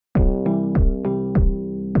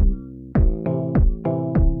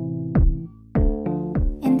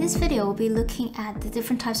we'll be looking at the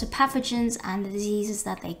different types of pathogens and the diseases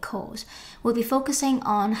that they cause. We'll be focusing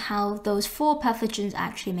on how those 4 pathogens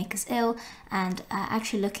actually make us ill, and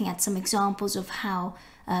actually looking at some examples of how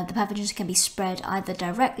the pathogens can be spread either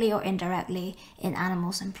directly or indirectly in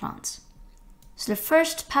animals and plants. So the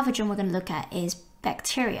first pathogen we're going to look at is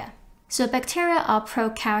bacteria. So bacteria are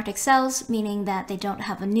prokaryotic cells, meaning that they don't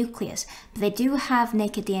have a nucleus, but they do have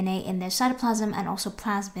naked DNA in their cytoplasm and also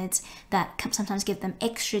plasmids that can sometimes give them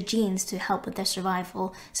extra genes to help with their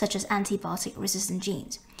survival, such as antibiotic resistant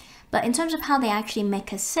genes. But in terms of how they actually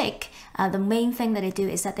make us sick, the main thing that they do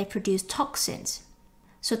is that they produce toxins.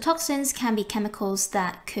 So toxins can be chemicals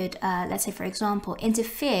that could, let's say for example,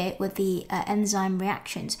 interfere with the enzyme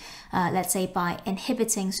reactions, let's say by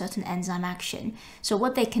inhibiting certain enzyme action. So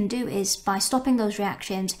what they can do is, by stopping those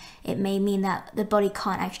reactions, it may mean that the body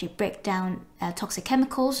can't actually break down toxic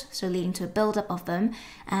chemicals, so leading to a buildup of them,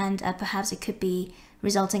 and perhaps it could be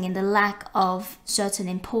resulting in the lack of certain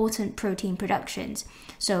important protein productions.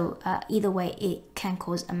 So either way, it can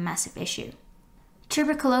cause a massive issue.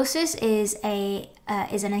 Tuberculosis is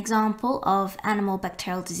an example of animal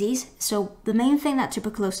bacterial disease. So the main thing that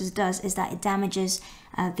tuberculosis does is that it damages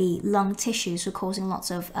the lung tissue, so causing lots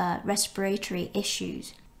of respiratory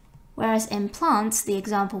issues. Whereas in plants, the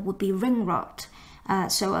example would be ring rot.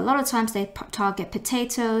 So a lot of times they target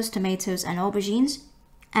potatoes, tomatoes, and aubergines.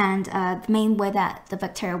 And the main way that the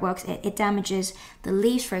bacteria works, it damages the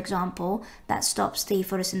leaves, for example, that stops the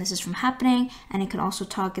photosynthesis from happening, and it can also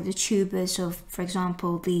target the tubers of, for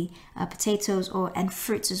example, the potatoes and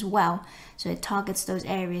fruits as well. So it targets those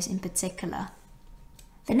areas in particular.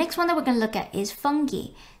 The next one that we're going to look at is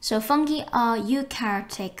fungi. So fungi are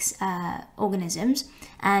eukaryotic organisms,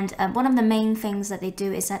 and one of the main things that they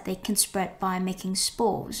do is that they can spread by making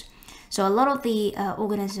spores. So a lot of the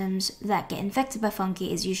organisms that get infected by fungi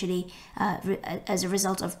is usually as a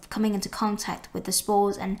result of coming into contact with the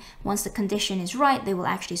spores, and once the condition is right, they will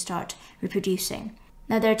actually start reproducing.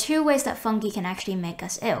 Now, there are 2 ways that fungi can actually make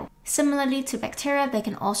us ill. Similarly to bacteria, they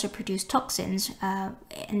can also produce toxins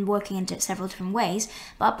and working in several different ways.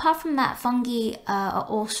 But apart from that, fungi are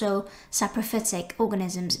also saprophytic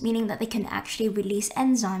organisms, meaning that they can actually release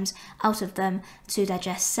enzymes out of them to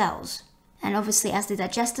digest cells. And obviously, as they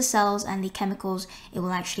digest the cells and the chemicals, it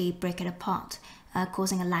will actually break it apart,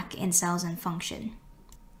 causing a lack in cells and function.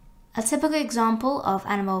 A typical example of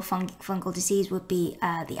animal fungal disease would be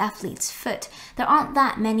the athlete's foot. There aren't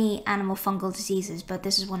that many animal fungal diseases, but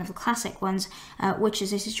this is one of the classic ones, which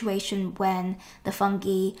is a situation when the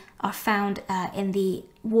fungi are found in the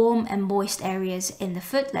warm and moist areas in the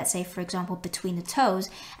foot, let's say for example between the toes,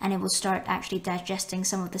 and it will start actually digesting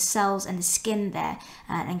some of the cells and the skin there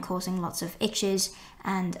and causing lots of itches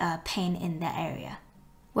and pain in that area.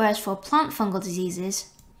 Whereas for plant fungal diseases,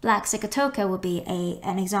 Black Sigatoka would be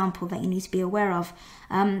an example that you need to be aware of.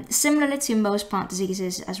 Similarly to most plant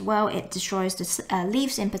diseases as well, it destroys the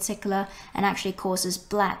leaves in particular and actually causes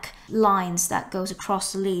black lines that goes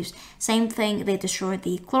across the leaves. Same thing, they destroy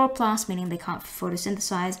the chloroplast, meaning they can't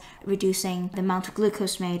photosynthesize, reducing the amount of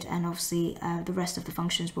glucose made, and obviously the rest of the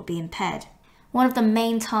functions will be impaired. One of the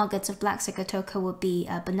main targets of Black Sigatoka would be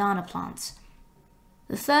banana plants.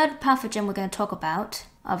 The third pathogen we're going to talk about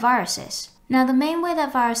are viruses. Now, the main way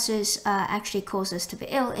that viruses actually cause us to be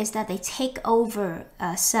ill is that they take over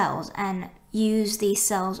cells and use these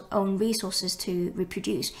cells' own resources to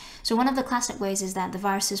reproduce. So one of the classic ways is that the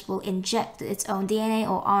viruses will inject its own DNA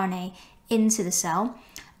or RNA into the cell,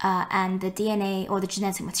 and the DNA or the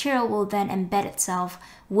genetic material will then embed itself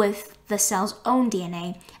with the cell's own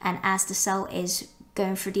DNA. And as the cell is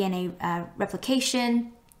going through DNA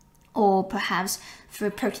replication, or perhaps through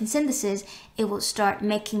protein synthesis, it will start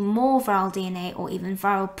making more viral DNA or even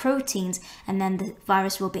viral proteins, and then the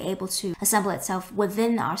virus will be able to assemble itself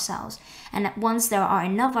within our cells. And once there are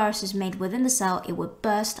enough viruses made within the cell, it would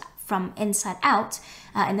burst from inside out,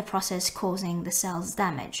 in the process causing the cells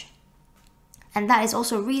damage. And that is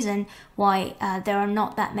also a reason why there are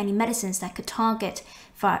not that many medicines that could target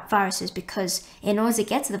viruses, because in order to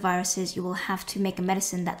get to the viruses, you will have to make a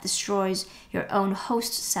medicine that destroys your own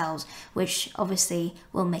host cells, which obviously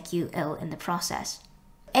will make you ill in the process.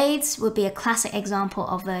 AIDS would be a classic example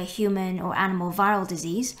of a human or animal viral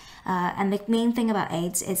disease, and the main thing about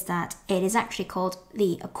AIDS is that it is actually called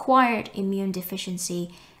the acquired immune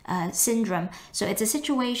deficiency syndrome. So it's a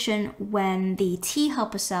situation when the T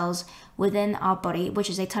helper cells within our body,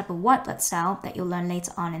 which is a type of white blood cell that you'll learn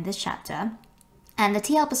later on in this chapter, and the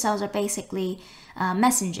T helper cells are basically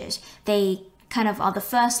messengers. They kind of are the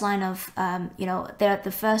first line of, they're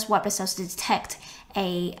the first white blood cells to detect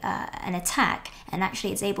an attack, and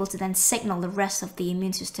actually it's able to then signal the rest of the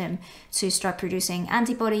immune system to start producing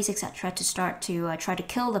antibodies, etc., to start to try to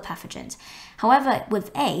kill the pathogens. However,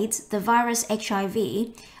 with AIDS, the virus HIV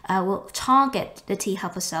will target the T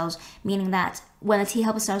helper cells, meaning that when the T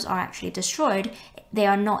helper cells are actually destroyed, they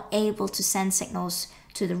are not able to send signals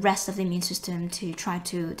to the rest of the immune system to try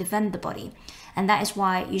to defend the body. And that is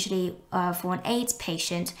why usually for an AIDS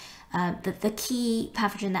patient, the key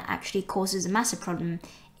pathogen that actually causes a massive problem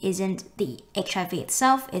isn't the HIV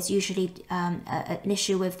itself. It's usually an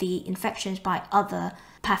issue with the infections by other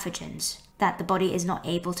pathogens that the body is not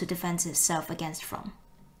able to defend itself against from.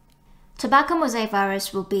 Tobacco mosaic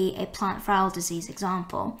virus will be a plant viral disease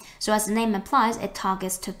example. So as the name implies, it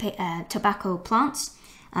targets tobacco plants,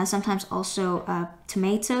 sometimes also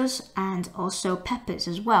tomatoes and also peppers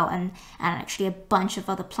as well, and actually a bunch of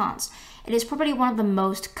other plants. It is probably one of the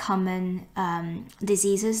most common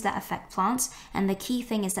diseases that affect plants, and the key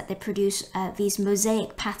thing is that they produce these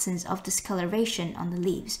mosaic patterns of discoloration on the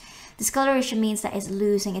leaves. Discoloration means that it's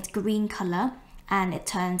losing its green color and it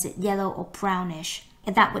turns it yellow or brownish.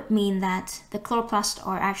 And that would mean that the chloroplasts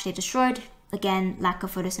are actually destroyed, again, lack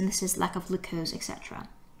of photosynthesis, lack of glucose, etc.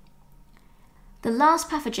 The last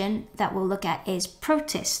pathogen that we'll look at is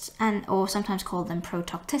protists, or sometimes call them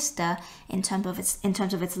protoctista in terms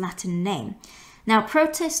of its Latin name. Now,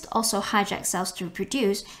 protists also hijack cells to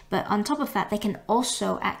reproduce, but on top of that, they can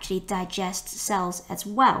also actually digest cells as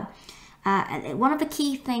well. And one of the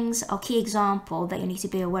key things or key example that you need to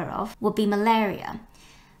be aware of would be malaria.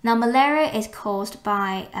 Now, malaria is caused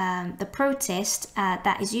by the protist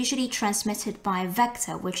that is usually transmitted by a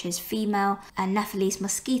vector, which is female Anopheles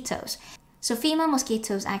mosquitoes. So female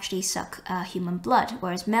mosquitoes actually suck human blood,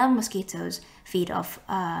 whereas male mosquitoes feed off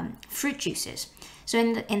fruit juices. So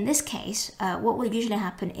in this case, what will usually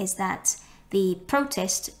happen is that the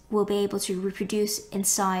protist will be able to reproduce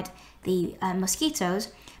inside the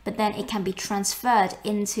mosquitoes, but then it can be transferred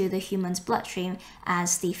into the human's bloodstream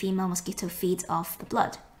as the female mosquito feeds off the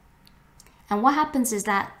blood. And what happens is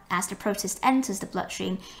that as the protist enters the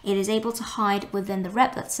bloodstream, it is able to hide within the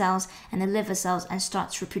red blood cells and the liver cells and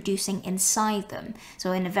starts reproducing inside them.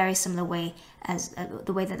 So in a very similar way as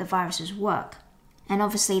the way that the viruses work. And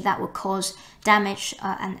obviously that will cause damage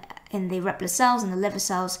in the red blood cells and the liver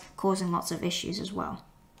cells, causing lots of issues as well.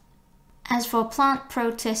 As for plant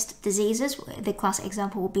protist diseases, the classic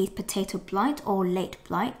example will be potato blight or late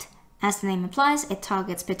blight. As the name implies, it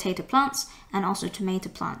targets potato plants and also tomato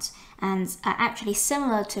plants. And actually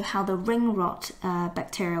similar to how the ring rot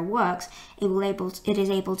bacteria works, it is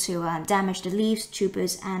able to damage the leaves,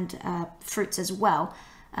 tubers and fruits as well,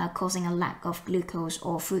 causing a lack of glucose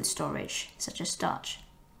or food storage, such as starch.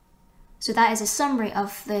 So that is a summary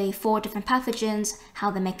of the 4 different pathogens, how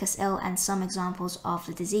they make us ill, and some examples of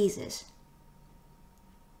the diseases.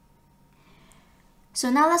 So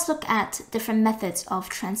now let's look at different methods of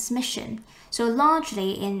transmission. So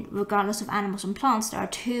largely, regardless of animals and plants, there are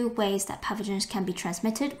 2 ways that pathogens can be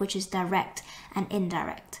transmitted, which is direct and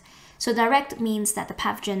indirect. So direct means that the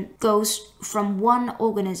pathogen goes from one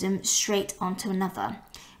organism straight onto another,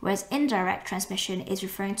 whereas indirect transmission is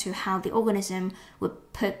referring to how the organism would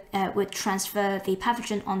transfer the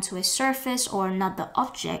pathogen onto a surface or another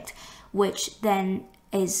object, which then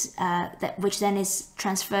is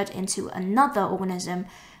transferred into another organism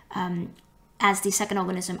as the second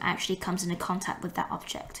organism actually comes into contact with that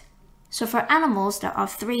object. So for animals, there are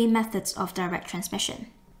 3 methods of direct transmission.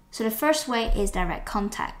 So the first way is direct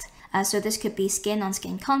contact. So this could be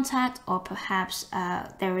skin-on-skin contact, or perhaps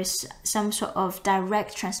there is some sort of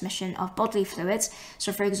direct transmission of bodily fluids.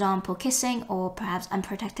 So for example, kissing or perhaps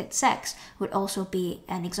unprotected sex would also be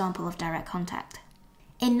an example of direct contact.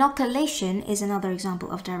 Inoculation is another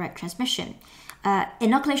example of direct transmission.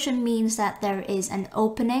 Inoculation means that there is an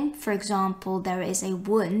opening. For example, there is a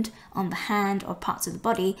wound on the hand or parts of the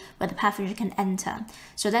body where the pathogen can enter.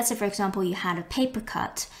 So let's say, for example, you had a paper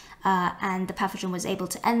cut and the pathogen was able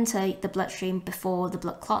to enter the bloodstream before the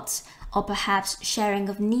blood clots, or perhaps sharing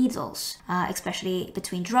of needles, especially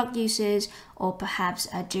between drug users, or perhaps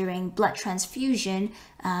during blood transfusion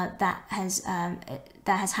that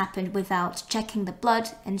has happened without checking the blood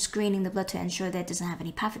and screening the blood to ensure that it doesn't have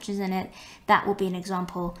any pathogens in it. That will be an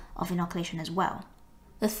example of inoculation as well.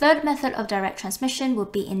 The third method of direct transmission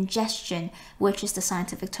would be ingestion, which is the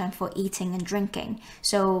scientific term for eating and drinking.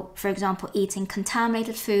 So, for example, eating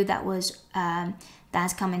contaminated food that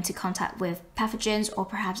has come into contact with pathogens, or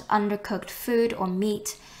perhaps undercooked food or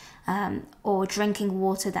meat, or drinking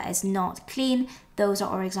water that is not clean. Those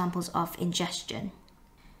are all examples of ingestion.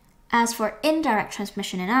 As for indirect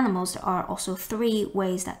transmission in animals, there are also 3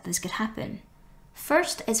 ways that this could happen.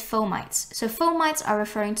 First is fomites. So fomites are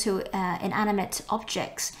referring to inanimate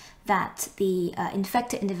objects that the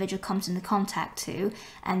infected individual comes into contact to,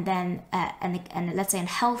 and then and let's say a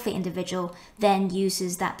healthy individual then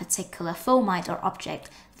uses that particular fomite or object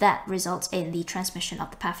that results in the transmission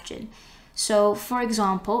of the pathogen. So for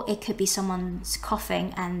example, it could be someone's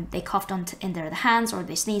coughing and they coughed into their hands, or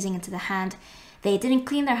they're sneezing into the hand. They didn't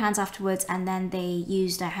clean their hands afterwards, and then they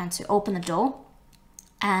used their hand to open the door,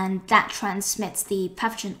 and that transmits the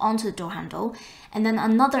pathogen onto the door handle. And then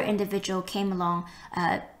another individual came along,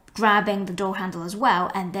 grabbing the door handle as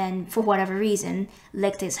well, and then for whatever reason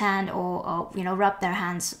licked his hand or rubbed their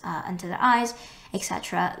hands into their eyes,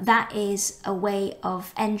 etc. That is a way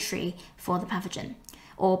of entry for the pathogen.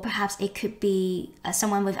 Or perhaps it could be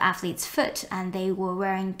someone with athlete's foot, and they were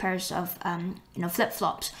wearing pairs of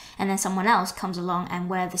flip-flops, and then someone else comes along and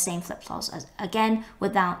wear the same flip-flops again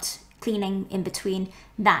without cleaning in between.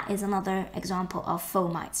 That is another example of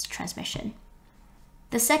fomites transmission.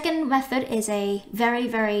 The second method is a very,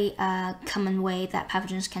 very common way that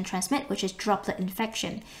pathogens can transmit, which is droplet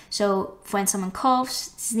infection. So when someone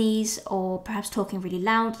coughs, sneezes, or perhaps talking really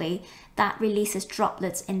loudly, that releases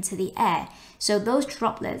droplets into the air. So those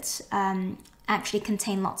droplets actually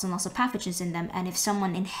contain lots and lots of pathogens in them, and if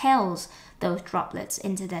someone inhales those droplets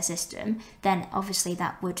into their system, then obviously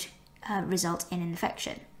that would result in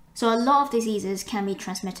infection. So a lot of diseases can be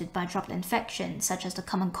transmitted by droplet infection, such as the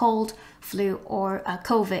common cold, flu, or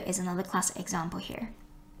COVID is another classic example here.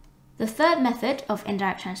 The third method of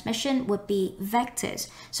indirect transmission would be vectors.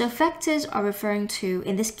 So vectors are referring to,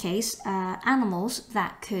 in this case, animals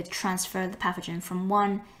that could transfer the pathogen from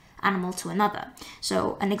one animal to another.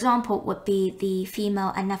 So an example would be the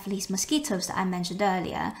female Anopheles mosquitoes that I mentioned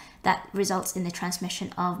earlier, that results in the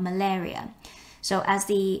transmission of malaria. So as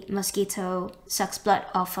the mosquito sucks blood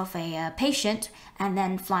off of a patient and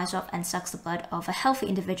then flies off and sucks the blood of a healthy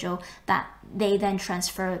individual, that they then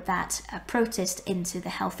transfer that protist into the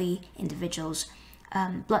healthy individual's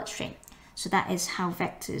bloodstream. So that is how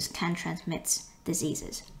vectors can transmit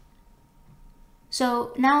diseases.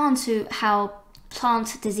 So now on to how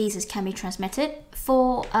plant diseases can be transmitted.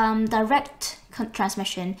 For direct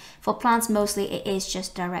transmission, for plants mostly it is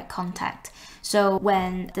just direct contact. So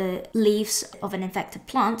when the leaves of an infected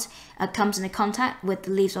plant comes into contact with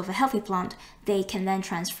the leaves of a healthy plant, they can then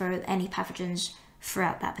transfer any pathogens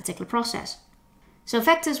throughout that particular process. So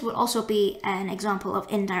vectors would also be an example of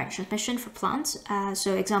indirect transmission for plants.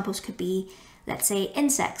 So examples could be, let's say,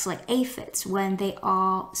 insects like aphids, when they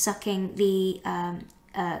are sucking the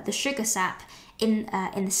sugar sap in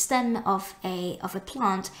the stem of a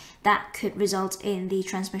plant, that could result in the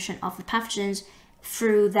transmission of the pathogens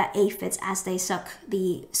through the aphids as they suck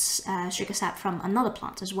the sugar sap from another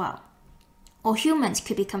plant as well. Or humans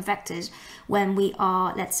could become vectors when we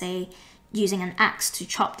are, let's say, using an axe to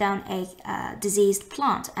chop down a diseased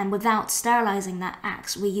plant, and without sterilizing that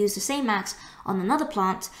axe, we use the same axe on another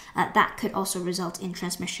plant. That could also result in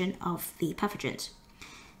transmission of the pathogens.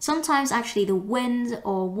 Sometimes actually the wind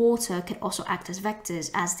or water could also act as vectors,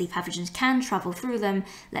 as the pathogens can travel through them.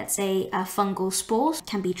 Let's say fungal spores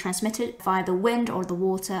can be transmitted via the wind or the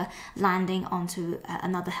water landing onto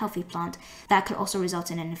another healthy plant. That could also result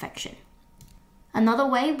in an infection. Another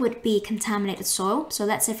way would be contaminated soil. So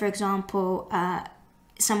let's say, for example,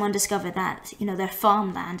 someone discovered that their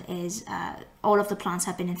farmland is all of the plants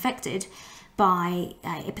have been infected by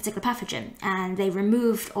a particular pathogen, and they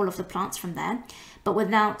removed all of the plants from there, but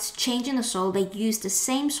without changing the soil, they used the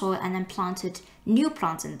same soil and then planted new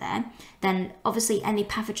plants in there. Then obviously any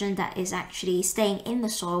pathogen that is actually staying in the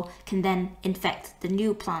soil can then infect the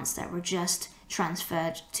new plants that were just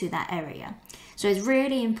transferred to that area. So it's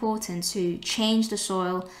really important to change the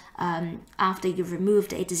soil after you've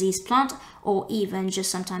removed a diseased plant, or even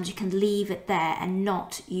just sometimes you can leave it there and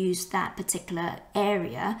not use that particular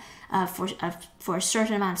area for a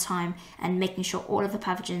certain amount of time, and making sure all of the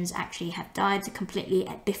pathogens actually have died completely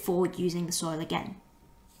before using the soil again.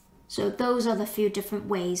 So those are the few different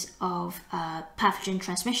ways of pathogen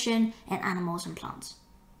transmission in animals and plants.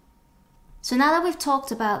 So now that we've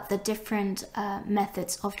talked about the different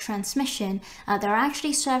methods of transmission, there are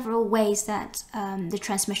actually several ways that the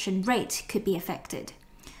transmission rate could be affected.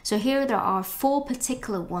 So here there are 4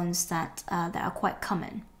 particular ones that are quite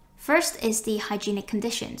common. First is the hygienic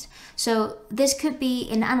conditions. So this could be,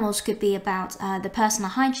 in animals, could be about the personal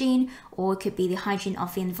hygiene, or it could be the hygiene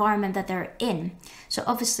of the environment that they're in. So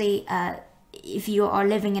obviously, if you are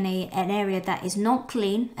living in an area that is not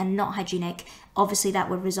clean and not hygienic, obviously that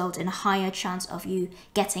would result in a higher chance of you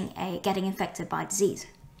getting infected by disease.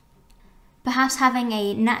 Perhaps having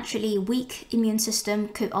a naturally weak immune system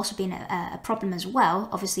could also be a problem as well,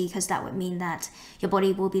 obviously, because that would mean that your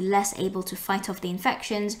body will be less able to fight off the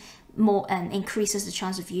infections, more increases the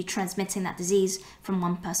chance of you transmitting that disease from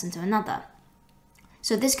one person to another.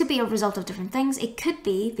 So this could be a result of different things. It could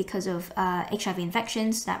be because of HIV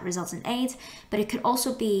infections that results in AIDS, but it could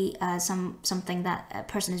also be something that a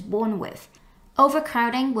person is born with.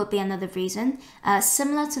 Overcrowding would be another reason,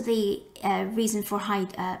 similar to the reason for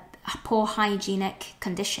poor hygienic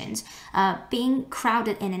conditions. Being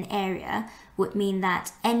crowded in an area would mean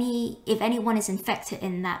that if anyone is infected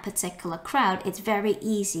in that particular crowd, it's very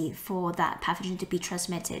easy for that pathogen to be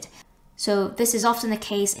transmitted. So this is often the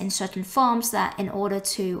case in certain farms that in order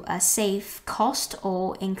to save cost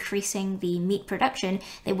or increasing the meat production,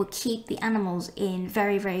 they will keep the animals in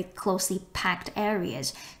very, very closely packed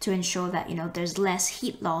areas to ensure that, there's less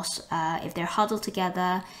heat loss if they're huddled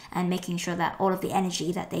together, and making sure that all of the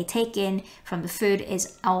energy that they take in from the food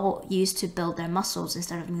is all used to build their muscles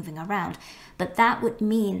instead of moving around. But that would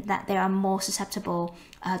mean that they are more susceptible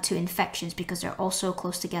to infections because they're all so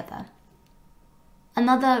close together.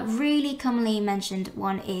 Another really commonly mentioned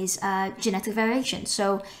one is genetic variation.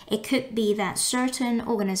 So it could be that certain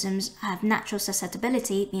organisms have natural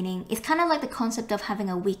susceptibility, meaning it's kind of like the concept of having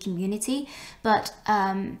a weak immunity, but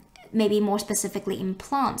maybe more specifically in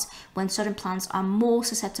plants, when certain plants are more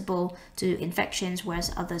susceptible to infections,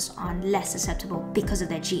 whereas others are less susceptible because of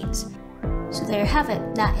their genes. So there you have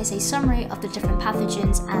it. That is a summary of the different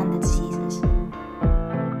pathogens and the diseases.